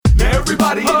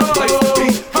everybody in the place to be.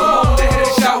 Come on ahead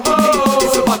and shout with me.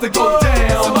 It's about to go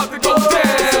down. It's about to go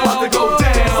down. It's about to go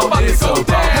down. It's about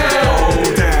to go down.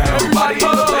 Everybody in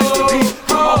the place to be.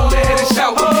 Come on ahead and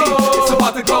shout with me. It's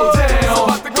about to go down. It's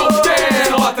about to go down.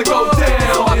 It's about to go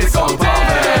down. It's about to go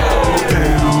down.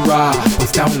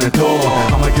 What's down the door?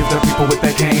 I'ma give the people what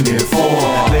they came here for.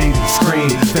 Ladies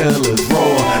scream, fellas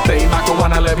roar. They not gonna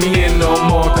wanna let me in no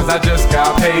more, cause I just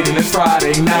got paid and it's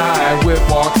Friday night. Whip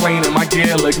all clean and my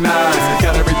gear look nice.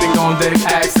 Got everything on deck,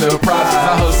 act surprises.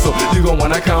 I hustle, you gon'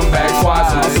 wanna come back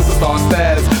twice. My superstar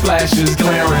status, flashes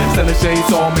glaring. Sending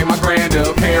shades on me, my grand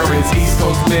appearance. East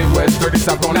Coast, Midwest, 30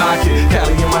 South gon' knock it.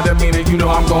 Cali in my demeanor, you know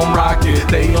I'm gon' rock it.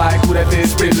 They like who that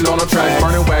is spitting on the track.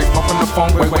 Burning wax, bumping the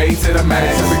phone way to the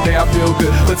max. Every day I feel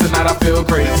good, but tonight I feel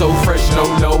great. So fresh,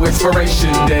 no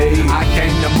expiration date. I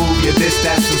came to move you,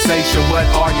 that sensation. What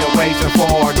are you waiting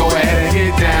for? Go ahead and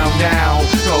get down.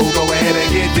 Go ahead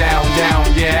and get down,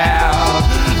 yeah.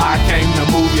 I came to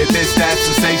move you, that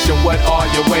sensation. What are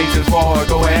you waiting for?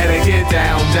 Go ahead and get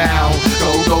down.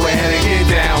 Go ahead and get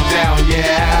down,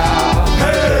 yeah.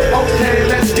 Hey. Okay,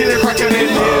 let's get it crackin' in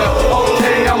here.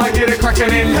 Okay, I'ma get it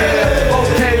crackin' in here.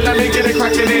 Okay, let me get it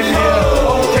crackin' in here.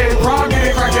 Okay, Bron, get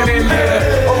it crackin' in here.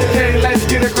 Okay, let's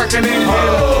get it crackin' in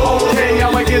here. Okay,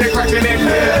 I'ma get it crackin' in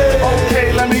here.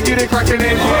 Okay, let me get it crackin'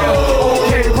 in here.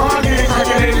 Okay, Bron, get it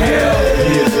crackin' in here.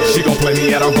 Yeah, she gon' play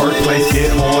me at her workplace.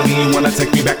 Get horny, wanna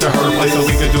take me back to her place so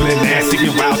we can do that nasty,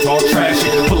 get wild, talk trashy.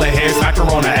 Pull her hair, smack her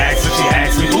on the axe, and she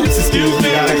asks me, oops, excuse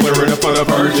me, gotta clear it up for the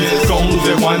virgins. Gon' lose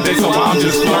it one day, so I'm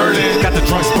just flirting. Got the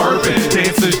drunks burping,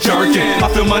 dancers jerking. I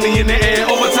feel money in the air,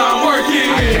 overtime working.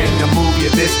 I came to move you,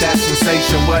 that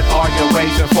sensation. What are you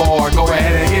waiting for? Go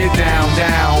ahead and get down.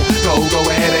 Go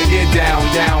ahead and get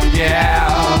down, yeah.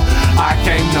 I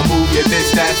came to move you,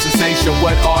 that sensation.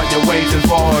 What are you waiting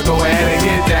for? Go ahead and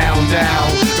get down.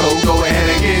 Go ahead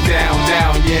and get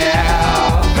down,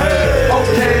 yeah. Hey.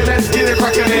 Okay, let's get it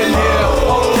crackin' in here.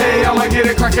 Okay, I'ma get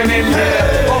it crackin' in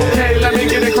here. Okay, let me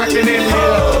get it crackin' in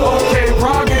here. Okay,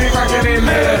 Bron, get it crackin' in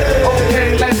here.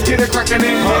 Okay, let's get it crackin'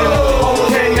 in here.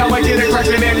 Okay, I'ma get it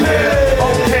crackin' in here.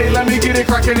 Okay, let me get it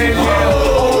crackin' in here.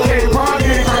 Okay, Bron,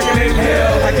 get it crackin' in here.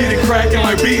 I get it crackin'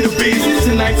 like B2B.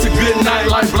 Tonight's a good night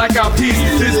like Blaq Eyed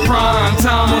Peas. This prime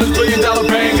time on this $1 billion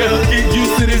banger. Get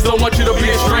used to this, don't want you to be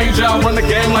a stranger. I run the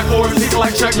game like Horace, kick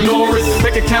like Chuck Norris.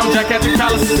 Make a count, Jack at the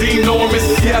Palace is enormous.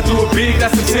 Yeah, I do it big,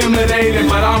 that's intimidating,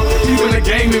 but I'm keeping the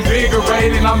game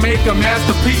invigorating. I make a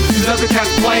masterpiece, these other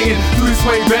cats playing. Do this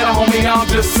way better, homie, I'm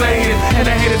just saying. And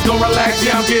the haters gon' relax,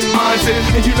 yeah, I'm getting mine in.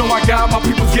 And you know I got my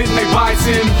people getting they bites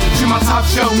in. She my top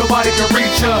show, nobody can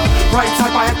reach her. Right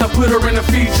type, I have to put her in a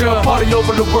feature. Party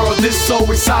over the world, this so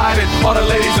exciting. All the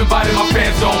ladies invited, my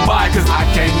fans don't buy, cause I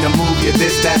came to move you,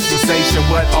 that sensation.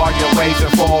 What are you waiting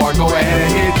for? Go ahead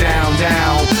and get down.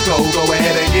 Go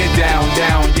ahead and get down,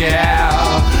 yeah.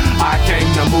 I came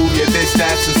to move you,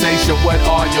 that sensation. What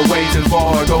are you waiting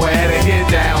for? Go ahead and get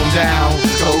down.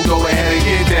 Go ahead and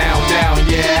get down,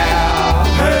 yeah.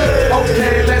 Hey.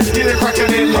 Okay, let's get it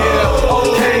crackin' in here.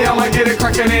 Okay, I'ma get it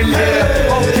crackin' in here.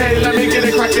 Okay, let me get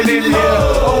it crackin' in here.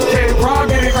 Okay, Bron,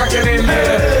 get it crackin' in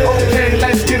here. Okay,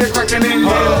 let's get it crackin' in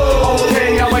here.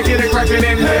 Okay, I'ma get it crackin'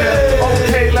 in here.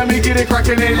 Okay, let me get it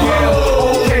crackin' in here.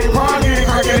 Okay,